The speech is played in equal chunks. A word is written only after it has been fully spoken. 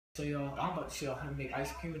So y'all, I'm about to show y'all how to make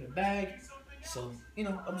ice cream in a bag. So,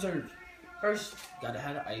 observe. First, gotta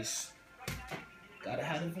have the ice. Gotta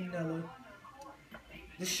have the vanilla,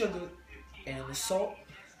 the sugar, and the salt.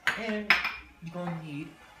 And you're gonna need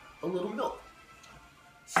a little milk.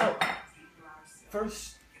 So,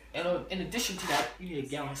 first, and in addition to that, you need a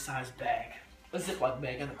gallon-sized bag. A Ziploc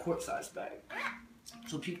bag and a quart-sized bag.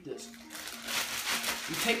 So peep this.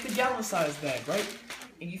 You take the gallon-sized bag, right?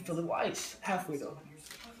 And you fill it with ice. Halfway though.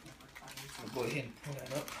 So go ahead and pull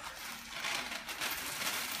that up.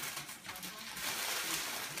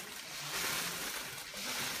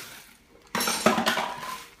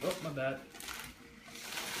 Oh, my bad.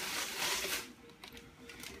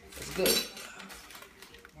 That's good.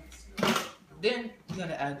 Then you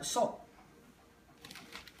gotta add the salt.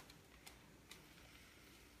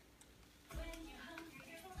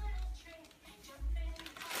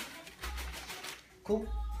 Cool.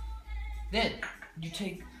 Then you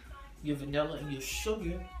take your vanilla and your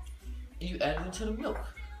sugar and you add it into the milk.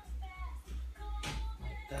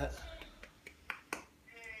 Like that.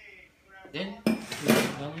 Then put the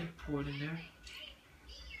vanilla, pour it in there.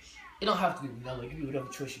 It don't have to be vanilla, you can do whatever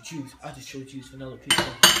choice you choose. I just chose to use vanilla because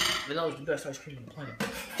vanilla is the best ice cream on the planet.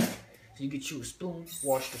 So you get you a spoon,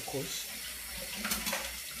 washed of course.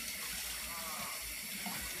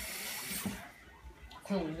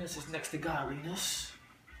 Cleanliness is next to godliness.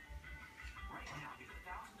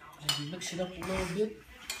 And you mix it up a little bit.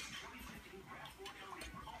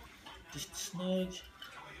 Just a smudge.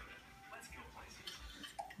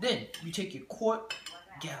 Then you take your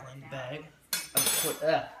quart-gallon bag,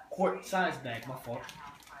 quart-size bag, my fault.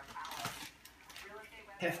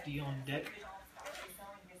 Hefty on deck.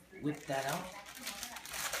 Whip that out.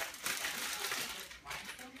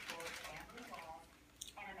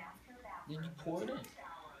 Then you pour it in.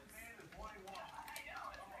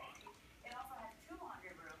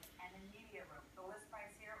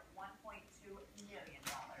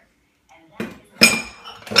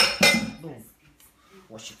 Boom.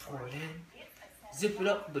 Once you pour it in, zip it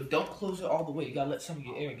up, but don't close it all the way. You gotta let some of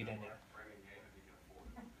your air get in there.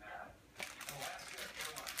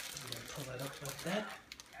 Pull that up like that.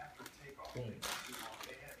 Boom.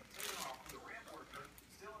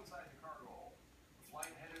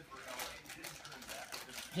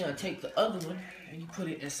 Then take the other one and you put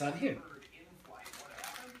it inside here.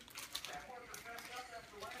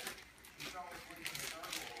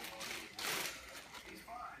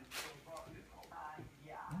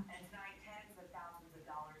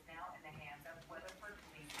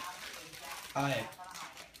 Alright,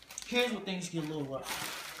 here's where things get a little rough.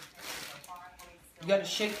 You gotta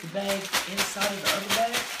shake the bag inside of the other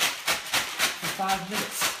bag for 5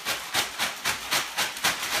 minutes.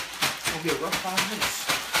 It's gonna be a rough 5 minutes.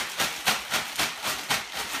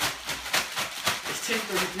 It's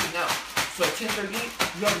 10:33 now, so at 10:38,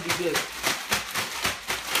 you ought to be good.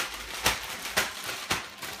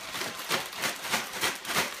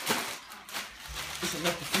 It's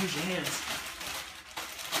enough to freeze your hands.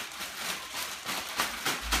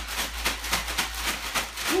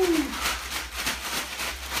 Woo.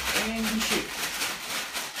 And we shake.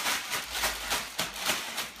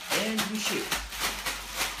 And we shake.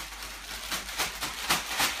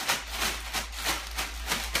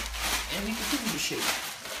 And we continue to shake.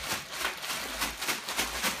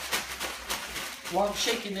 While I'm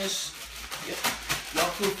shaking this,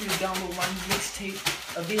 y'all feel free to download my new mixtape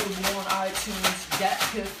available on iTunes,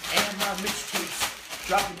 DatPiff, and my mixtapes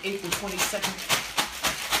dropping April 22nd.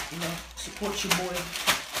 Support your boy.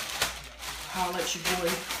 Holla at your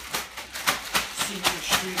boy. See you in the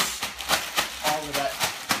streets. All of that.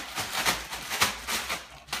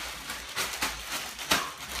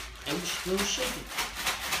 And we still shaking.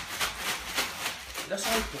 That's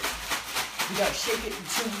how it goes. We gotta shake it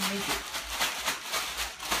until we make it.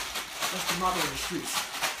 That's the motto in the streets.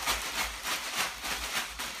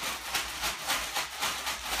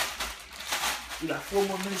 We got 4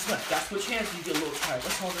 more minutes left. Gotta switch hands when you get a little tired.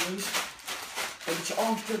 That's all there is. And get your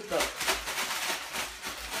arms gripped up.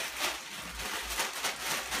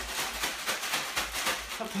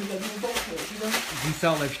 You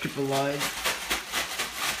sound like stripper lines.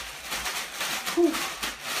 Whew.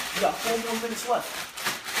 We got 4 more minutes left.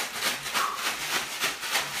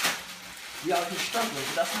 We out here struggling,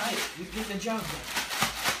 but that's alright. We get the job done.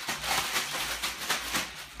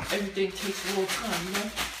 Everything takes a little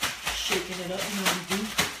time, Shaking it up, what we do.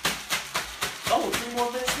 Oh, 3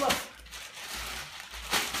 more minutes left.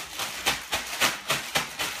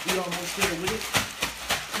 We almost there with it.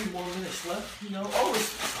 3 more minutes left, Oh,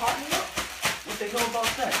 it's hardening up. What they know about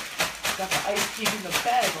that? Got the ice cream in the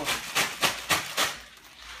bag on it.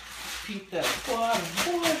 Peep that. Boy,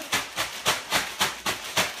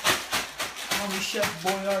 Chef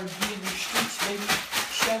Boyardee in the streets, baby.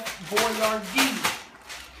 Chef Boyardee.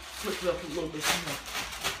 Flip it up a little bit, so you know.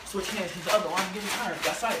 Switch hands because the other arm getting tired.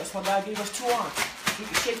 That's right. That's why God gave us 2 arms. We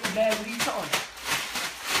can shake the bag with each arm.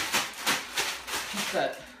 Keep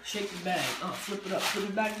that. Shake the bag. Flip it up. Flip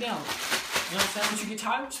it back down. You know what I'm saying? Once you get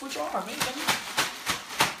tired, switch your arm, man.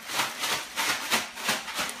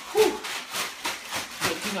 Whew.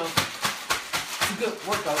 But, you know, it's a good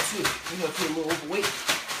workout, too. You know, if you're a little overweight,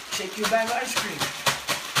 shake your bag of ice cream.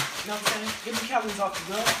 You know what I'm saying? Get the calories off the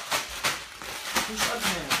gut. Push up,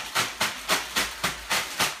 man.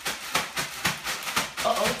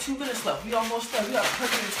 2 minutes left. We almost there. We got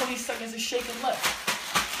 120 seconds of shaking left.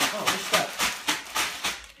 Oh, what's that?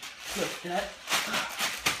 Flip that.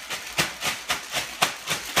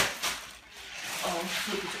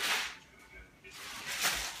 Flip it.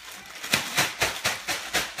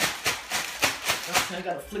 Okay, I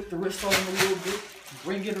gotta flick the wrist on a little bit.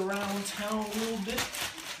 Bring it around town a little bit.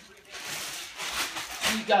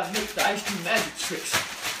 So you gotta make the ice cream magic tricks.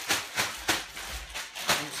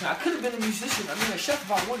 I could have been a musician, a chef if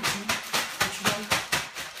I wanted to, but you know,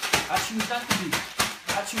 I choose not to be.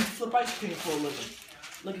 I choose to flip ice cream for a living.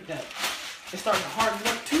 Look at that. It's starting to harden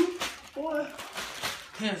up too, boy.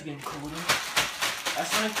 Hands getting colder. That's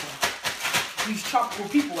nice though. These tropical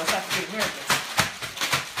people, that's African Americans.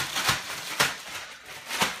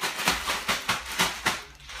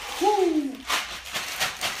 Whoo!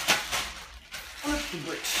 Flip the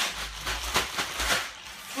bricks.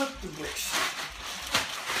 Flip the bricks.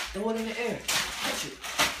 Throw it in the air. Catch it.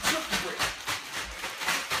 Flip the brick.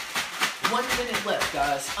 1 minute left,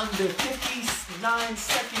 guys. Under 59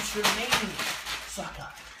 seconds remaining.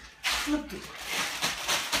 Saka. Flip the brick.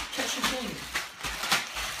 Catch your thing.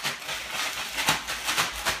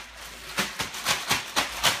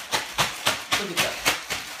 Look at that.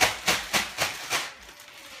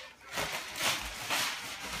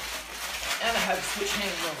 And I have to switch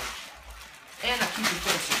hands on. And I keep it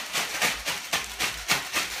finishing.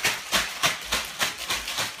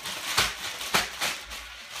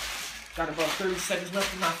 Got about 30 seconds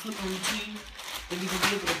left in my flipping routine. Then we're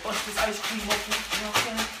gonna be able to bust this ice cream open. You know what I'm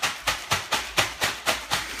saying?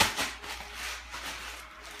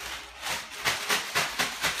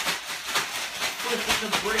 Flip the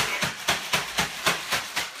brick.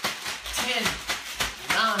 10,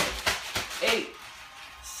 9, 8,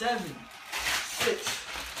 7, 6,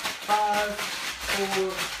 5,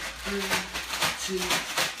 4, 3,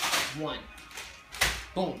 2, 1.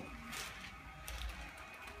 Boom.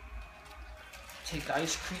 Take the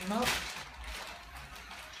ice cream out.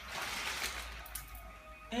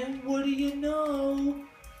 And what do you know?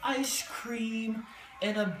 Ice cream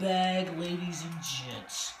in a bag, ladies and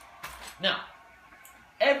gents. Now,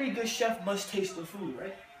 every good chef must taste the food,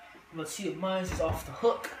 right? Let's see if mine is off the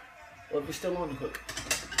hook or if it's still on the hook.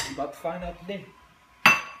 We're about to find out today.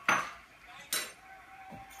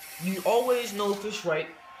 You always know if it's right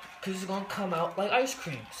because it's going to come out like ice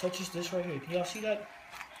cream, such as this right here. Can y'all see that?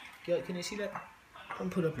 Can you see that? I'm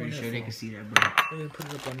put up Pretty on sure their they phone. can see that, bro. I'm gonna put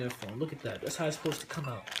it up on their phone. Look at that. That's how it's supposed to come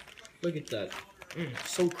out. Look at that.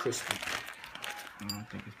 So crispy. I don't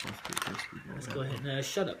think it's supposed to be crispy. Let's go ahead. Now,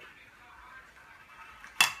 shut up.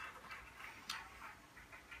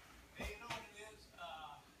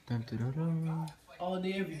 Dun, dun, dun, dun. All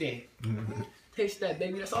day, every day. Taste that,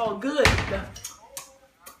 baby. That's all good.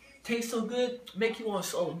 Tastes so good. Make you want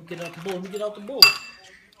to. Oh, let me get out the bowl. Let me get out the bowl.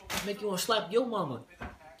 Make you want to slap your mama.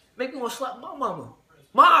 Make me want to slap my mama.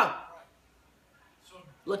 Mom!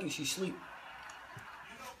 Lucky she sleep.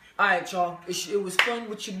 Alright, y'all. It was fun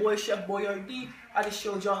with your boy, Chef Boyardee. I just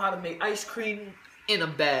showed y'all how to make ice cream in a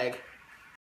bag.